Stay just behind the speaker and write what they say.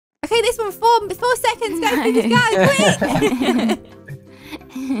this one 4 seconds. Go, quick.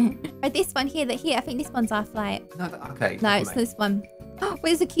 Right, this one here, I think this one's our flight. No, okay. No, it's this one.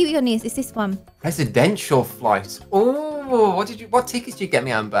 Where's the cutie on this? It's this one. Presidential flight. Oh, what tickets did you get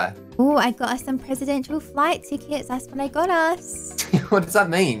me, Amber? Oh, I got us some presidential flight tickets. That's what I got us. What does that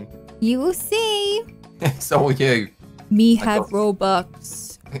mean? You will see. So will you. Me have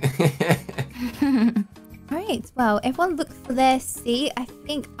Robux. Right, well, everyone look for their seat. I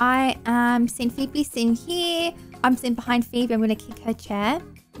think I am seeing Phoebe sitting here. I'm sitting behind Phoebe. I'm going to kick her chair.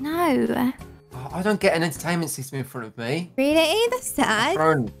 No. Oh, I don't get an entertainment system in front of me. Really? That's sad.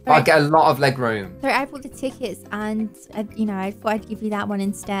 I get a lot of leg room. So I bought the tickets and, I thought I'd give you that one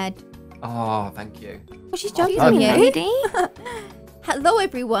instead. Oh, thank you. Oh, she's jumping on you. Lady. Hello,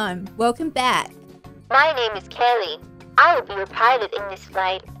 everyone. Welcome back. My name is Kelly. I will be your pilot in this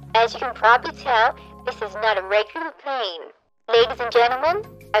flight. As you can probably tell, this is not a regular plane. Ladies and gentlemen,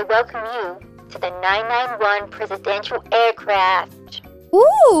 I welcome you to the 991 Presidential Aircraft.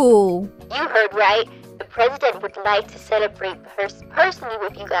 Ooh! You heard right. The president would like to celebrate personally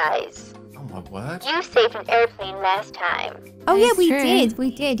with you guys. Oh my word. You saved an airplane last time. Oh yeah, we true. did.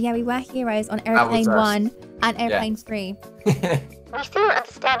 We did. Yeah, we were heroes on Airplane 1 and Airplane 3. We still don't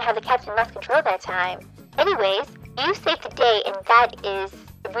understand how the captain lost control that time. Anyways, you saved the day, and that is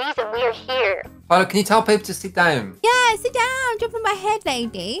the reason we're here. Pilot, can you tell people to sit down? Yeah, sit down. Jump on my head,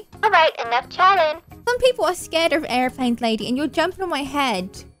 lady. Alright, enough chatting. Some people are scared of airplanes, lady, and you're jumping on my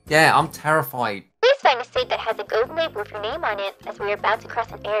head. Yeah, I'm terrified. Please find a seat that has a golden label with your name on it, as we are about to cross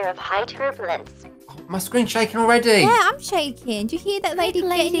an area of high turbulence. Oh, my screen's shaking already. Yeah, I'm shaking. Do you hear that, lady?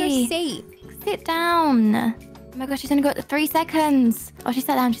 Get in your seat. Sit down. Oh my gosh, she's only got 3 seconds. Oh, she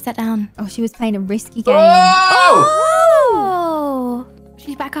sat down. Oh, she was playing a risky game. Oh!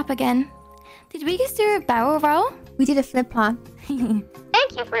 She's back up again. Did we just do a barrel roll? We did a flipper.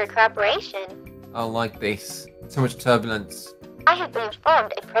 Thank you for your cooperation. I like this. So much turbulence. I have been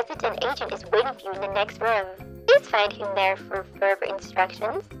informed a president agent is waiting for you in the next room. Please find him there for further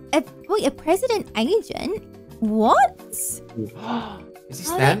instructions. Wait, a president agent? What? Is this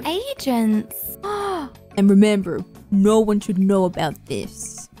Oh, them? they're agents. And remember, no one should know about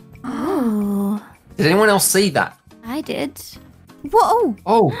this. Oh, Did anyone else see that? I did. Whoa!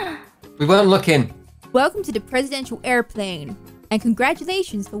 Oh, we weren't looking. Welcome to the presidential airplane, and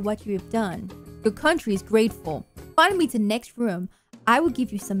congratulations for what you have done. Your country is grateful. Follow me to the next room. I will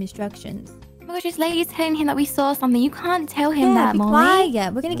give you some instructions. Oh my gosh, this lady's telling him that we saw something. You can't tell him Yeah, that, be Molly.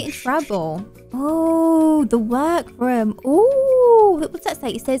 quiet. We're gonna get in trouble. Oh, the workroom. Oh, what's that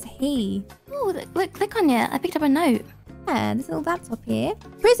say? It says he. Oh, look, click on it. I picked up a note. Yeah, there's a little laptop here.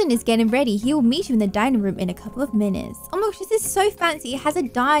 Prison is getting ready. He will meet you in the dining room in a couple of minutes. Oh my gosh, this is so fancy. It has a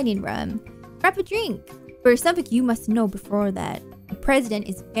dining room. Grab a drink. But there's something you must know before that. The president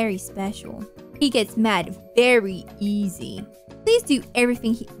is very special. He gets mad very easy. Please do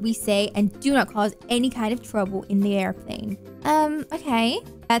everything we say and do not cause any kind of trouble in the airplane. Okay.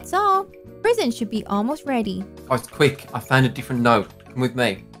 That's all. Prison should be almost ready. Guys, quick. I found a different note. Come with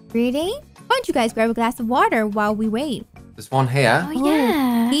me. Really? Why don't you guys grab a glass of water while we wait? There's one here. Oh,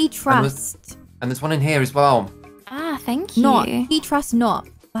 yeah. He trusts. And there's one in here as well. Ah, thank you. Not. He trusts not.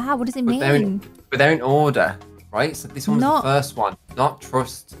 Wow, what does it But mean? they're in order, right? So this one was Not. the first one. Not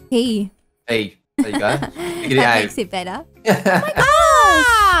trust. He. Hey, there you go. Figured it That out. makes it better. Oh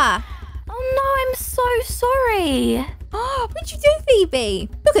Ah! Oh no, I'm so sorry. Oh, what did you do, Phoebe?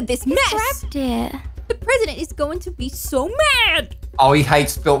 Look at this mess. Grabbed it. The president is going to be so mad. Oh, he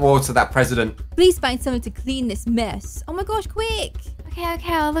hates spilt water, that president. Please find someone to clean this mess. Oh my gosh, quick. Okay,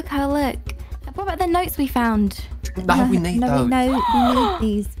 I'll look. What about the notes we found? No, we need those. No, we need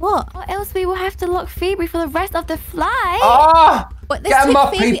these. What? Or else we will have to lock Phoebe for the rest of the flight. Ah! What? Get Let's 'em flip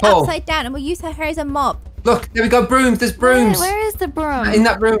up, Phoebe people. upside down and we'll use her hair as a mop. Look, there we go. Brooms. There's brooms. Where is the broom? In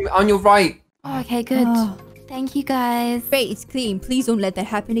that room on your right. Oh, okay, good. Oh. Thank you, guys. Great, it's clean. Please don't let that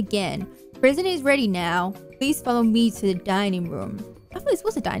happen again. Prison is ready now. Please follow me to the dining room. I thought this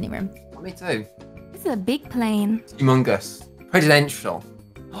was a dining room. Me too. This is a big plane. Humongous. Presidential.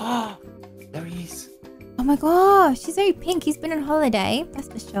 Oh, there he is. Oh my gosh, he's very pink. He's been on holiday, that's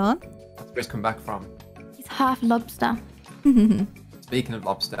for sure. That's where he's come back from. He's half lobster. Speaking of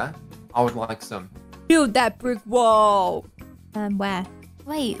lobster, I would like some. Build that brick wall. Where?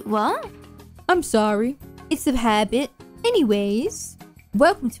 Wait, what? I'm sorry. It's a habit. Anyways,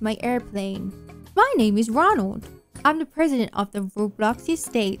 welcome to my airplane. My name is Ronald. I'm the president of the Roblox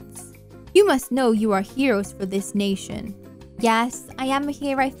Estates. You must know you are heroes for this nation. Yes, I am a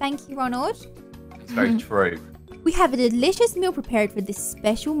hero. Thank you, Ronald. It's very true. We have a delicious meal prepared for this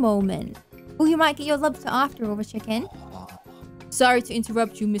special moment. Oh, you might get your lobster after over chicken. Sorry to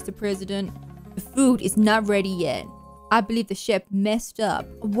interrupt you, Mr. President. The food is not ready yet. I believe the chef messed up.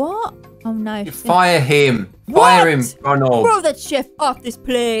 What? Oh no. You fire him. What? Fire him, Ronald. Throw that chef off this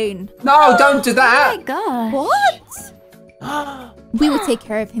plane. No, don't do Oh that. my gosh. What? We will take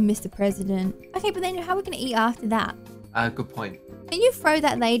care of him, Mr. President. Okay, but then how are we going to eat after that? Good point. Can you throw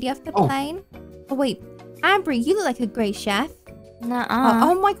that lady off the plane? Oh, wait. Amberry, you look like a great chef. Nuh-uh.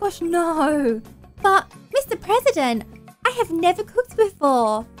 Oh my gosh, no. But, Mr. President, I have never cooked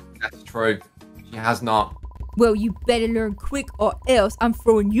before. That's true. She has not. Well, you better learn quick or else I'm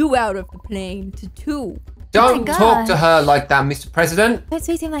throwing you out of the plane to 2. Don't gosh. talk to her like that, Mr. President. Don't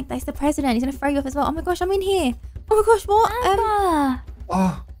say to him like that's the president. He's going to throw you off as well. Oh my gosh, I'm in here. Oh my gosh, what? Amber.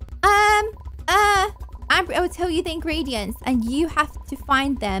 Oh, Amber, I will tell you the ingredients and you have to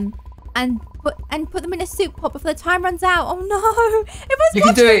find them and put them in a soup pot before the time runs out. Oh no, everyone's you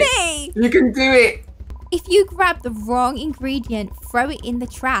can do watching it. me. You can do it. If you grab the wrong ingredient, throw it in the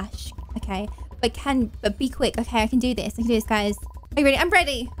trash, okay? But be quick, okay? I can do this. I can do this, guys. Are you ready? I'm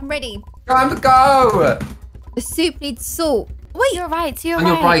ready. I'm ready. Time to go. The soup needs salt. Wait, You're right. You're On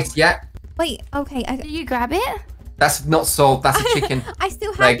right. your right, yeah. wait. Okay, Did you grab it? That's not salt. That's a chicken. I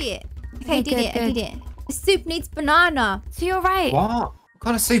still have Leg. it. Okay, I Okay, did it. I good, did it. The soup needs banana. So you're right. What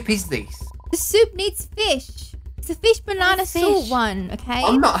kind of soup is this? The soup needs fish. It's a fish banana Nice salt fish. one, okay?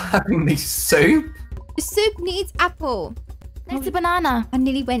 I'm not having this soup. The soup needs apple. Next to banana. I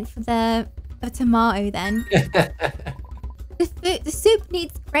nearly went for the tomato then. The soup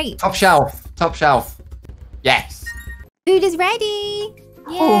needs grapes. Top shelf. Top shelf. Yes. Food is ready.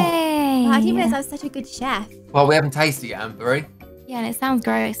 Yay. Wow, I didn't realize I was such a good chef. Well, we haven't tasted it yet, Amberry. Yeah, and it sounds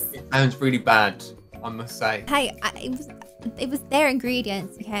gross. It sounds really bad, I must say. Hey, it was their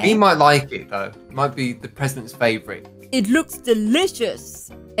ingredients, okay? He might like it, though. It might be the president's favourite. It looks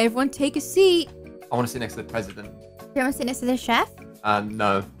delicious. Everyone take a seat. I want to sit next to the president. Do you want to sit next to the chef?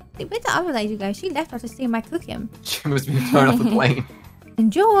 No. Where'd the other lady go? She left after seeing my cooking. She must be thrown off the plane.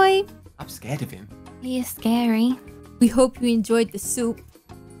 Enjoy. I'm scared of him. He is scary. We hope you enjoyed the soup.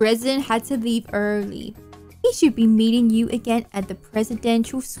 President had to leave early. He should be meeting you again at the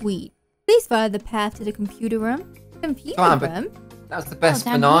presidential suite. Please follow the path to the computer room. Computer Come on, room? That was the best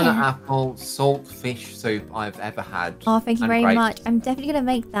down banana here. apple salt fish soup I've ever had. Oh, thank you And very grapes. much. I'm definitely going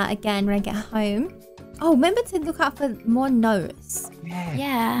to make that again when I get home. Oh, remember to look out for more notes. Yeah.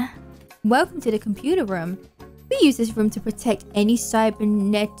 Yeah. Welcome to the computer room. We use this room to protect any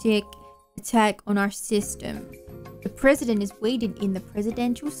cybernetic attack on our system. The president is waiting in the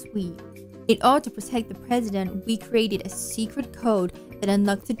presidential suite. In order to protect the president, we created a secret code that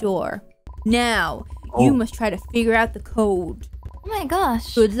unlocked the door. Now, you must try to figure out the code. Oh my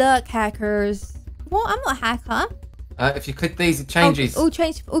gosh. Good luck, hackers. Well, I'm not a hacker. If you click these, it changes. Oh,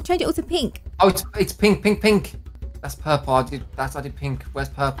 change it all to pink. Oh, it's pink, pink, pink. That's purple. I did pink. Where's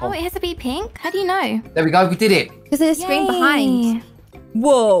purple? Oh, it has to be pink? How do you know? There we go. We did it. Because there's a screen Yay. behind.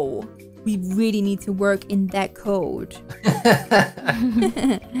 Whoa. We really need to work in that code.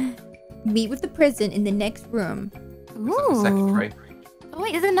 Meet with the president in the next room. Ooh. Secretary. Oh,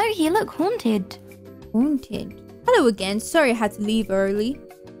 wait, there's a note here. Look, haunted. Haunted. Hello again. Sorry I had to leave early.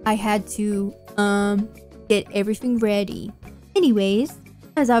 I had to, get everything ready. Anyways,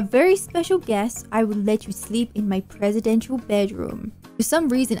 as our very special guest, I will let you sleep in my presidential bedroom. For some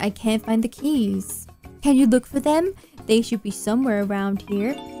reason, I can't find the keys. Can you look for them? They should be somewhere around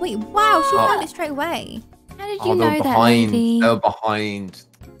here. Wait, wow, she found it straight away. How did Oh, you they're know that, behind. lady? They're behind.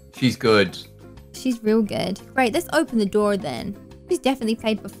 She's good. She's real good. Great, let's open the door then. She's definitely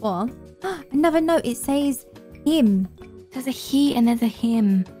played before. Another note, it says him. There's a he and there's a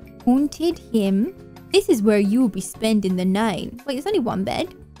him. Haunted him. This is where you will be spending the night. Wait, there's only one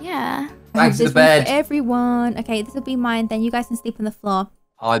bed. Yeah. Bags to There's the room bed. for everyone. Okay, this will be mine. Then you guys can sleep on the floor.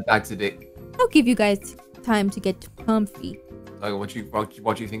 I bagged it. I'll give you guys time to get comfy. So what do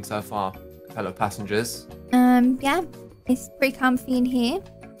you think so far, fellow passengers? Yeah, it's pretty comfy in here.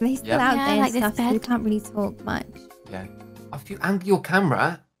 They're still Yep. out Yeah, I there and like this stuff, so we bed. can't really talk much. Yeah. If you angle your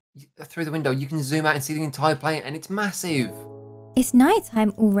camera through the window, you can zoom out and see the entire plane, and it's massive. It's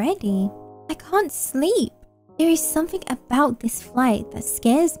nighttime already. I can't sleep. There is something about this flight that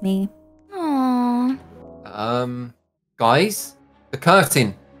scares me. Aww. Guys, the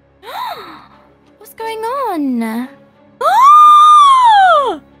curtain. What's going on?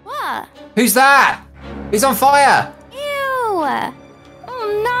 What? Who's that? He's on fire. Ew! Oh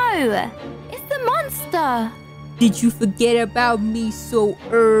no! It's the monster! Did you forget about me so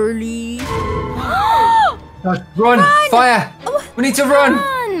early? Run! Fire! We need to run!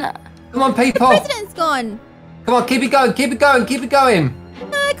 Run! Come on, people! President's gone. Come on, keep it going, keep it going, keep it going!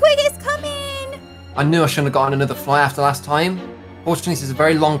 Quick, it's coming. I knew I shouldn't have gotten another fly after last time. Fortunately, this is a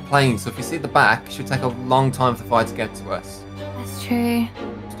very long plane, so if you see at the back, it should take a long time for the fire to get to us. That's true.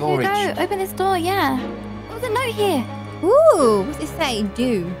 Storage. Here you go. Open this door, yeah. Oh, there's a note here. Ooh, what's it say?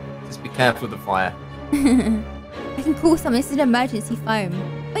 Do. Just be careful of the fire. I can call someone. This is an emergency phone.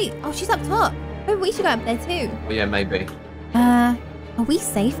 Wait, oh, she's up top. Maybe we should go up there too. Oh yeah, maybe. Are we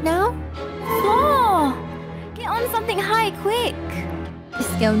safe now? Floor. Get on something high, quick. This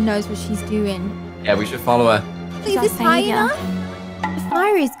girl knows what she's doing. Yeah, we should follow her. Wait, is this our high saviour. enough? The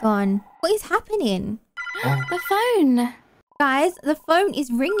fire is gone. What is happening? Oh, The phone. Guys, the phone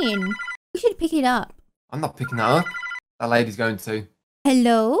is ringing. We should pick it up. I'm not picking that up. That lady's going to.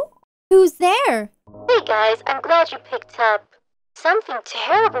 Hello? Who's there? Hey guys, I'm glad you picked up. Something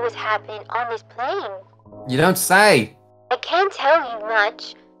terrible was happening on this plane. You don't say. I can't tell you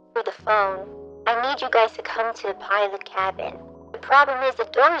much through the phone. I need you guys to come to the pilot cabin. The problem is the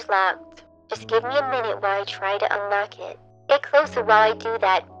door's locked. Just give me a minute while I try to unlock it. Get closer while I do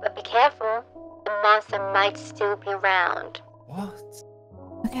that, but be careful. The monster might still be around. What?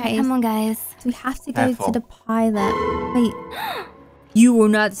 Okay, Come on, guys. so we have to go Careful. to the pilot. Wait. You will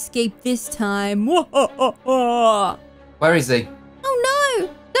not escape this time. Oh Where is he? no!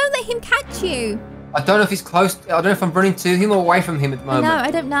 Don't let him catch you. I don't know if he's close. I don't know if I'm running to him or away from him at the moment. No,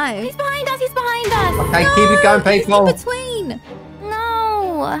 I don't know. He's behind us. He's behind us. Okay, keep it going, He's in people. between.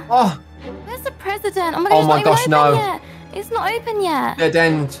 No. Oh, Where's the president? Oh my Oh gosh, my it's not gosh, even no. open yet. It's not open yet. dead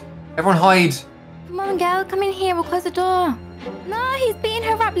end. Everyone hide. Come on, girl. Come in here. We'll close the door. No, he's beating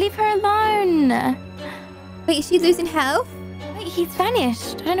her up. Leave her alone. Wait, is she losing health? Wait, he's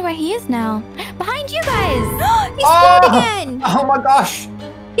vanished. I don't know where he is now. Behind you guys. He's Oh! spawned again. Oh my gosh.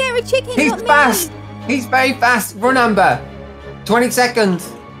 Yeah, a chicken. He's not me. fast. He's very fast. Run, Amber. 20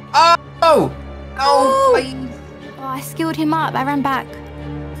 seconds. Oh! No, Oh. please. Oh, I skilled him up. I ran back.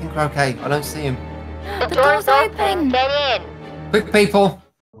 I think we're okay. I don't see him. The The door's door's open. Get in. Quick, people.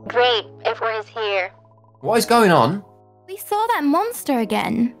 Great, everyone is here. What is going on? We saw that monster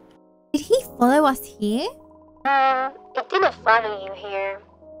again. Did he follow us here? It didn't follow you here.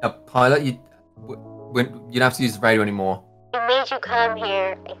 Pilot, you don't have to use the radio anymore. It made you come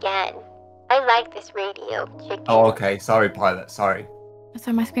here again. I like this radio, chicken. Oh, okay. Sorry, Pilot. Sorry.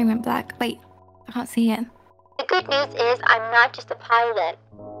 Sorry, my screen went black. Wait, I can't see it. The good news is I'm not just a pilot.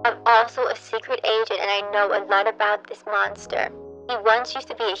 I'm also a secret agent and I know a lot about this monster. He once used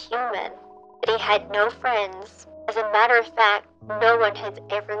to be a human, but he had no friends. As a matter of fact, no one has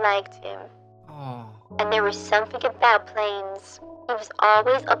ever liked him. Oh. And there was something about planes. He was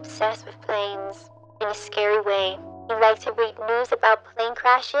always obsessed with planes, in a scary way. He liked to read news about plane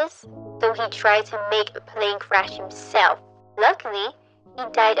crashes, so he tried to make a plane crash himself. Luckily, he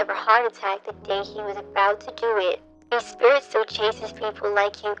died of a heart attack the day he was about to do it. His spirit still chases people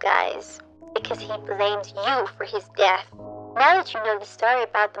like you guys, because he blames you for his death. Now that you know the story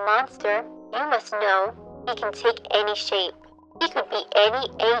about the monster, you must know he can take any shape. He could be any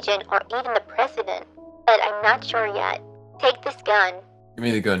agent or even the president, but I'm not sure yet. Take this gun. Give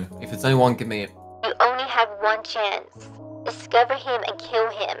me the gun. If there's only one, give me it. You only have one chance. Discover him and kill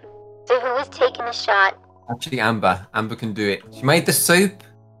him. So who is taking the shot? Actually, Amber. Amber can do it. She made the soup.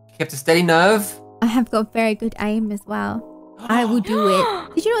 Kept a steady nerve. I have got very good aim as well. I will do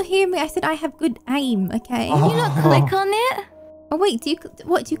it. Did you not hear me? I said I have good aim, okay? Oh. Can you not click on it? Oh wait, do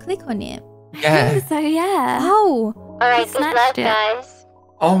you click on it? I Yeah. think so, yeah. Oh, Alright, He good luck, snatched it. guys.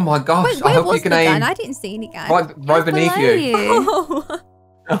 Oh my gosh. wait, I where hope was you can the aim gun? I didn't see any gun. right beneath Below you. Oh,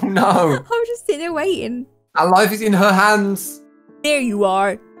 Oh no. I was just sitting there waiting. Our life is in her hands. There you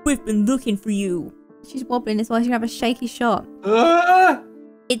are. We've been looking for you. She's wobbling as well. She's gonna have a shaky shot. Ah!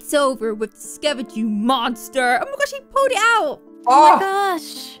 It's over. We've discovered you, monster. Oh my gosh, he pulled it out. Oh my Oh!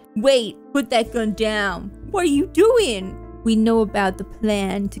 gosh. Wait, put that gun down. What are you doing? We know about the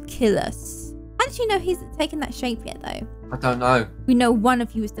plan to kill us. How did you know he's taken that shape yet, though? I don't know. We know one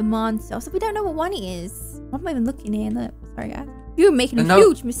of you is the monster, so we don't know what one it is. I'm not even looking here. Look, sorry, guys. You're making a No.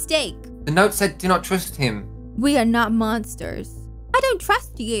 huge mistake. The note said do not trust him. We are not monsters. I don't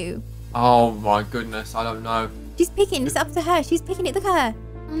trust you. Oh my goodness. I don't know. She's picking. It's up to her. She's picking it. Look at her.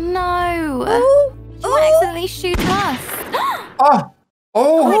 No. Oh, She might accidentally shoot us. Oh!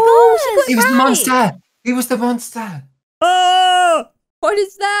 Oh! Oh, she got He was the right. monster! He was the monster! Oh, what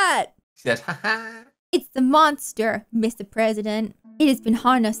is that? She said, haha. It's the monster, Mr. President. It has been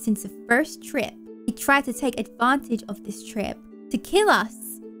haunting us since the first trip. It tried to take advantage of this trip to kill us.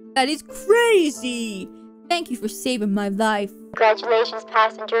 That is crazy. Thank you for saving my life. Congratulations,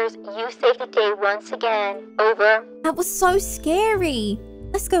 passengers. You saved the day once again. Over. That was so scary.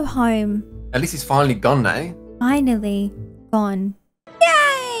 Let's go home. At least he's finally gone now. Finally gone.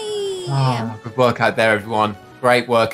 Yay! Oh, good work out there, everyone. Great work.